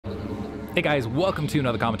Hey guys, welcome to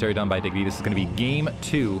another commentary done by Diggity. This is going to be Game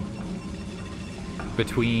 2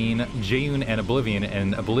 between Jaeyoon and Oblivion.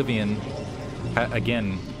 And Oblivion,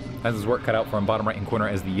 again, has his work cut out for him. Bottom right-hand corner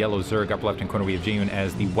as the yellow Zerg. Upper left-hand corner we have Jaeyoon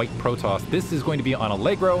as the white Protoss. This is going to be on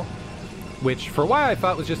Allegro, which for a while I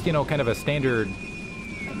thought was just, you know, kind of a standard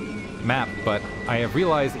map. But I have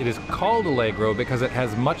realized it is called Allegro because it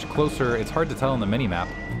has much closer... It's hard to tell on the mini-map.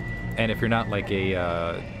 And if you're not like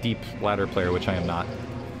a deep ladder player, which I am not,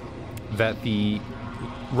 that the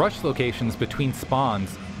rush locations between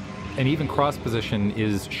spawns and even cross position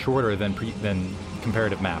is shorter than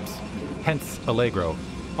comparative maps. Hence Allegro.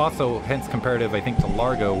 Also, hence comparative, I think, to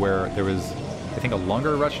Largo, where there was, I think, a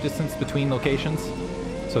longer rush distance between locations.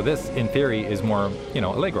 So this, in theory, is more, you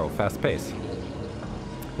know, Allegro, fast pace.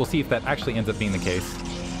 We'll see if that actually ends up being the case.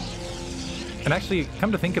 And actually,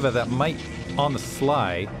 come to think of it, that might, on the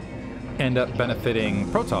sly, end up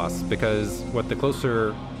benefiting Protoss, because what the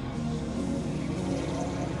closer...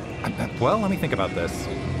 Well, let me think about this.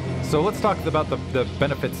 So let's talk about the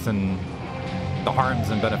benefits and the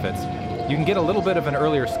harms and benefits. You can get a little bit of an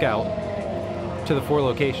earlier scout to the 4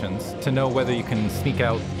 locations to know whether you can sneak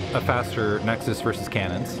out a faster Nexus versus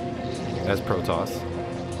cannons as Protoss.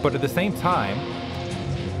 But at the same time,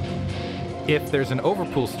 if there's an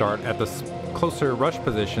overpool start at the closer rush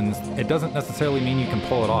positions, it doesn't necessarily mean you can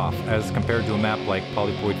pull it off as compared to a map like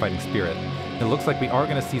Polyploid Fighting Spirit. It looks like we are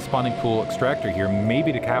going to see spawning pool extractor here,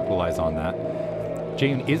 maybe to capitalize on that.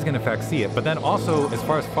 Jaeyoon is going to in fact see it, but then also as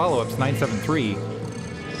far as follow-ups, 973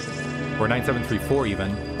 or 9734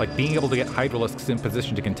 even, like being able to get Hydralisks in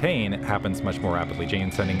position to contain happens much more rapidly.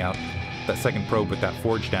 Jaeyoon sending out that second probe with that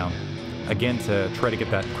forge down, again to try to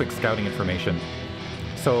get that quick scouting information.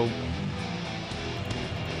 So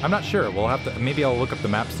I'm not sure. We'll have to, maybe I'll look up the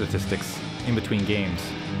map statistics in between games.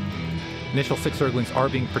 Initial 6 Zerglings are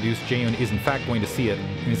being produced. Jaeyoon is in fact going to see it,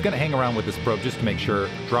 and he's going to hang around with this probe just to make sure,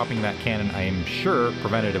 dropping that cannon, I am sure,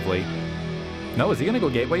 preventatively. No, is he going to go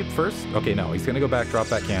gateway first? Okay, no, he's going to go back, drop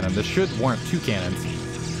that cannon. This should warrant 2 cannons.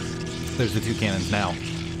 There's the 2 cannons now.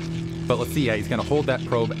 But let's see, yeah, he's going to hold that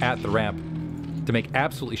probe at the ramp to make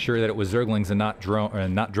absolutely sure that it was Zerglings and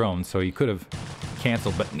not drones, so he could have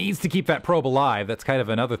canceled, but needs to keep that probe alive. That's kind of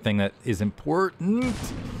another thing that is important.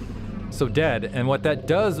 So dead, and what that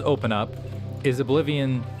does open up is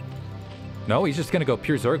Oblivion... No, he's just going to go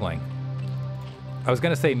pure Zergling. I was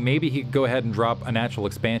going to say maybe he could go ahead and drop a natural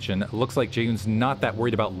expansion. It looks like Jaeyoon's not that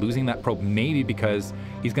worried about losing that probe, maybe because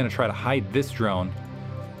he's going to try to hide this drone.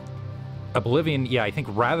 Oblivion, yeah, I think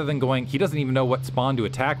rather than going... He doesn't even know what spawn to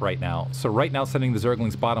attack right now, so right now sending the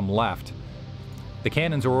Zerglings bottom left. The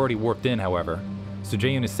cannons are already warped in, however, so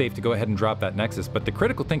Jaeyoon is safe to go ahead and drop that Nexus. But the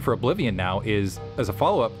critical thing for Oblivion now is, as a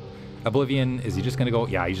follow-up, Oblivion, is he just going to go...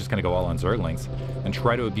 Yeah, he's just going to go all on Zerglings and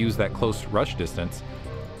try to abuse that close rush distance.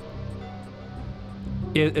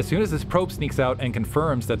 As soon as this probe sneaks out and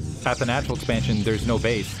confirms that at the natural expansion there's no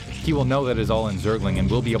base, he will know that it is all in Zergling and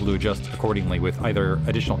will be able to adjust accordingly with either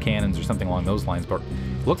additional cannons or something along those lines. But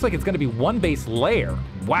it looks like it's going to be 1 base layer.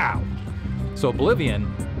 Wow! So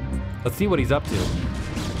Oblivion, let's see what he's up to.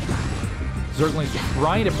 Zerglings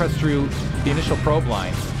trying to press through the initial probe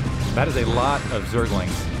lines. That is a lot of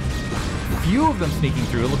Zerglings. Few of them sneaking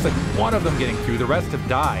through. It looks like 1 of them getting through. The rest have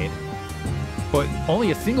died. But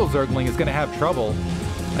only a single Zergling is going to have trouble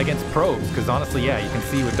against probes, because honestly, yeah, you can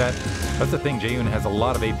see with that, that's the thing, Jaeyoon has a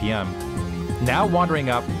lot of APM. Now wandering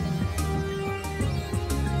up,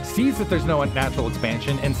 sees that there's no natural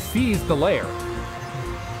expansion, and sees the lair.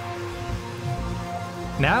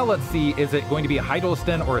 Now let's see, is it going to be a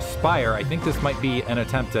Hydralisden or a Spire? I think this might be an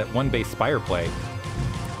attempt at 1 base Spire play.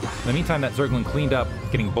 In the meantime, that Zergling cleaned up,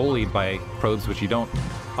 getting bullied by probes, which you don't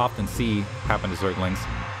often see happen to Zerglings.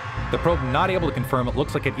 The probe not able to confirm. It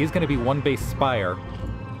looks like it is going to be 1 base Spire.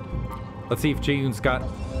 Let's see if Jaeyoon's got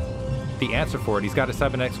the answer for it. He's got a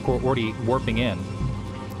 7X core already warping in.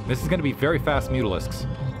 This is going to be very fast Mutalisks,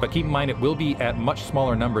 but keep in mind it will be at much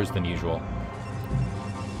smaller numbers than usual.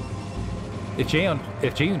 If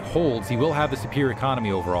Jaeyoon holds, he will have the superior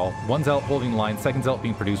economy overall. 1 Zealot holding the line, 2nd Zealot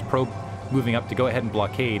being produced, probe moving up to go ahead and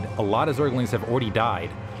blockade. A lot of Zerglings have already died,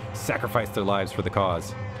 sacrificed their lives for the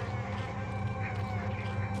cause.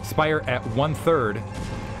 Spire at 1/3.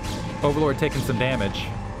 Overlord taking some damage.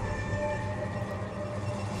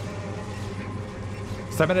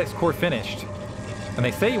 7X core finished. And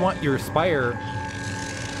they say you want your Spire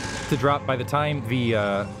to drop by the time the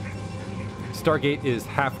Stargate is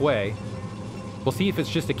halfway. We'll see if it's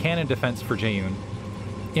just a cannon defense for Jaeyoon.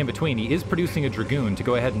 In between, he is producing a Dragoon to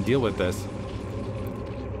go ahead and deal with this.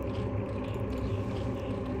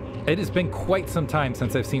 It has been quite some time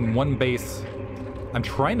since I've seen 1 base. I'm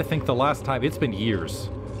trying to think the last time. It's been years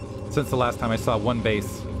since the last time I saw one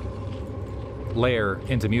base layer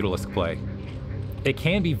into Mutalisk play. It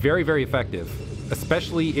can be very, very effective,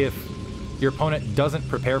 especially if your opponent doesn't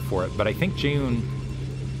prepare for it, but I think Jaehoon,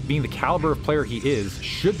 being the caliber of player he is,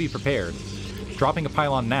 should be prepared. Dropping a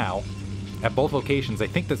pylon now at both locations, I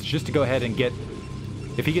think that's just to go ahead and get...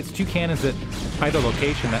 If he gets 2 cannons at either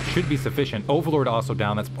location, that should be sufficient. Overlord also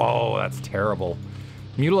down. Oh, that's terrible.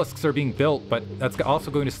 Mutalisks are being built, but that's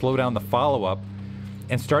also going to slow down the follow-up.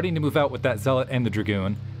 And starting to move out with that Zealot and the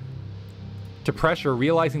Dragoon to pressure,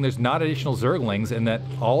 realizing there's not additional Zerglings and that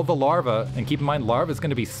all of the larva, and keep in mind, larva is going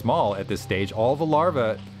to be small at this stage, all the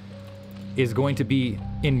larva is going to be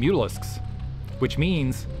in Mutalisks, which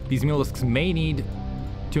means these Mutalisks may need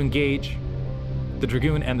to engage the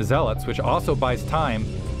Dragoon and the Zealots, which also buys time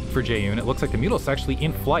for Jaehoon. It looks like the Mutalisk is actually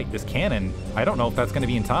in flight. This cannon, I don't know if that's going to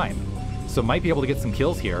be in time. So might be able to get some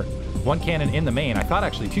kills here. 1 cannon in the main. I thought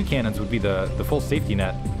actually 2 cannons would be the full safety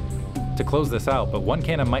net to close this out, but 1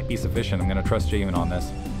 cannon might be sufficient. I'm going to trust Jaehoon on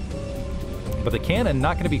this. But the cannon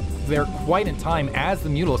not going to be there quite in time as the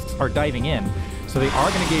Mutalisks are diving in. So they are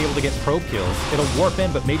going to be able to get probe kills. It'll warp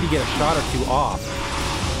in, but maybe get a shot or 2 off.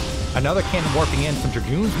 Another cannon warping in, some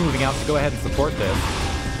Dragoons moving out to go ahead and support this.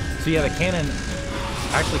 So yeah, the cannon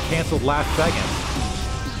actually canceled last second.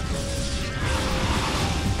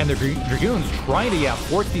 And the Dragoons trying to,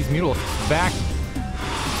 force these Mutalisks back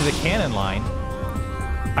to the cannon line.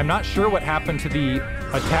 I'm not sure what happened to the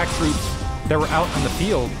attack troops that were out on the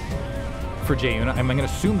field for Jaehoon. I'm going to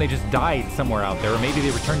assume they just died somewhere out there, or maybe they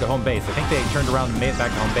returned to home base. I think they turned around and made it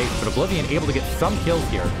back to home base, but Oblivion able to get some kills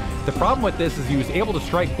here. The problem with this is he was able to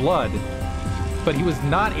strike blood, but he was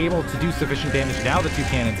not able to do sufficient damage. Now the 2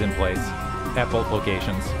 cannons in place at both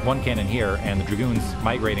locations. 1 cannon here, and the Dragoons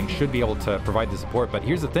migrating should be able to provide the support. But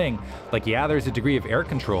here's the thing, like, yeah, there's a degree of air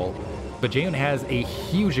control, but Jaehoon has a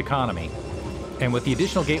huge economy. And with the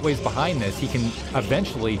additional gateways behind this, he can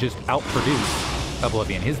eventually just outproduce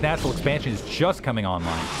Oblivion. His natural expansion is just coming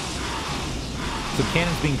online. Some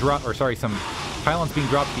cannons being dropped, or sorry, some pylons being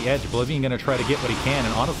dropped at the edge. Oblivion going to try to get what he can,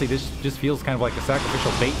 and honestly, this just feels kind of like a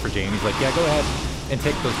sacrificial bait for Jaehoon. He's like, yeah, go ahead and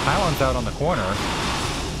take those pylons out on the corner.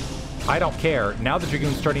 I don't care. Now the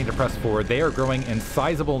Dragoon's starting to press forward. They are growing in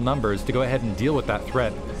sizable numbers to go ahead and deal with that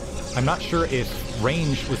threat. I'm not sure if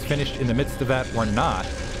range was finished in the midst of that or not.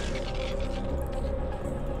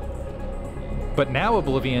 But now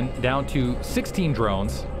Oblivion down to 16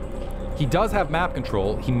 drones. He does have map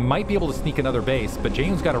control. He might be able to sneak another base, but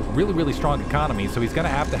Jaehoon's got a really, really strong economy, so he's going to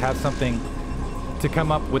have something to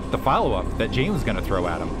come up with the follow-up that Jaehoon's going to throw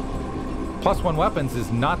at him. +1 weapons is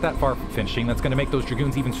not that far from finishing. That's going to make those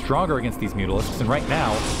Dragoons even stronger against these Mutalisks, and right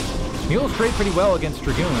now, Mutalisks trade pretty well against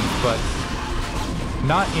Dragoons, but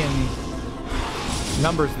not in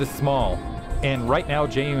numbers this small. And right now,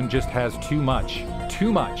 Jaehoon just has too much.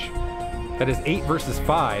 Too much. That is 8 versus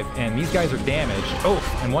 5, and these guys are damaged. Oh,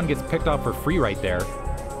 and 1 gets picked off for free right there.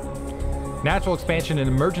 Natural expansion and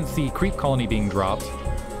emergency creep colony being dropped.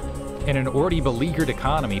 In an already beleaguered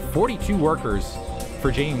economy. 42 workers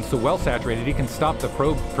for Jaehoon, so well saturated. He can stop the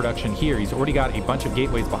probe production here. He's already got a bunch of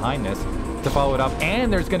gateways behind this to follow it up.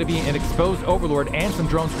 And there's going to be an exposed Overlord and some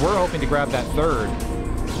drones. We're hoping to grab that 3rd.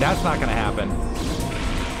 That's not going to happen.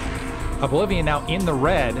 Oblivion now in the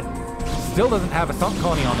red. Still doesn't have a sunk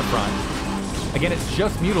colony on the front. Again, it's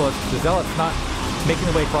just Mutalisks. The Zealot's not making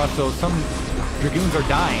their way across, so some Dragoons are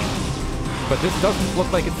dying. But this doesn't look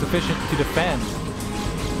like it's sufficient to defend.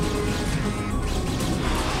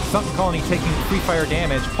 Sunk colony taking free fire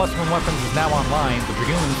damage. +1 weapons is now online. The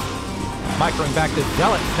Dragoons microing back. The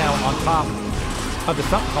Zealots now on top of the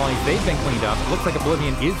sunk colonies. They've been cleaned up. It looks like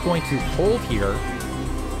Oblivion is going to hold here,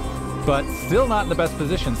 but still not in the best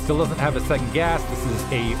position. Still doesn't have a second gas. This is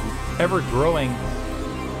a ever-growing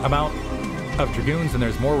amount of Dragoons, and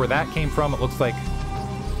there's more where that came from. It looks like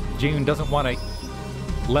Jaehoon doesn't want to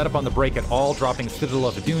let up on the break at all, dropping Citadel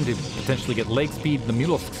of Adun to potentially get leg speed. The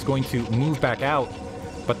Mutalisk's going to move back out,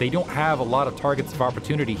 but they don't have a lot of targets of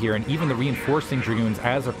opportunity here, and even the reinforcing Dragoons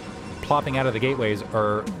as they're plopping out of the gateways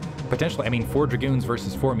are potentially, I mean, 4 Dragoons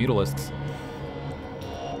versus 4 Mutalisks.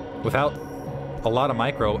 Without a lot of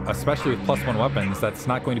micro, especially with +1 weapons, that's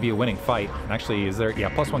not going to be a winning fight. And actually, is there, yeah,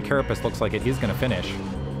 +1 Carapace looks like it is going to finish.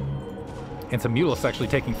 And some Mutalisks actually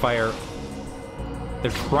taking fire.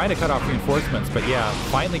 They're trying to cut off reinforcements, but yeah,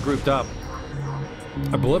 finally grouped up.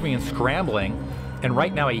 Oblivion scrambling, and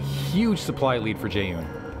right now a huge supply lead for Jaehoon.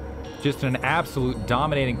 Just in an absolute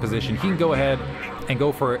dominating position. He can go ahead and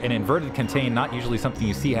go for an inverted contain, not usually something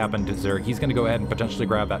you see happen to Zerg. He's going to go ahead and potentially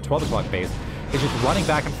grab that 12 o'clock base. It's just running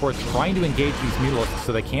back and forth, trying to engage these Mutalisks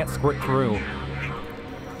so they can't squirt through.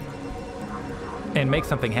 and make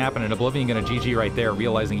something happen, and Oblivion gonna GG right there,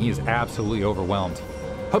 realizing he is absolutely overwhelmed.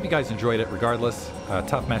 Hope you guys enjoyed it regardless.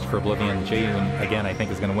 Tough match for Oblivion. Jaeyoon, again, I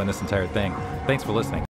think is gonna win this entire thing. Thanks for listening.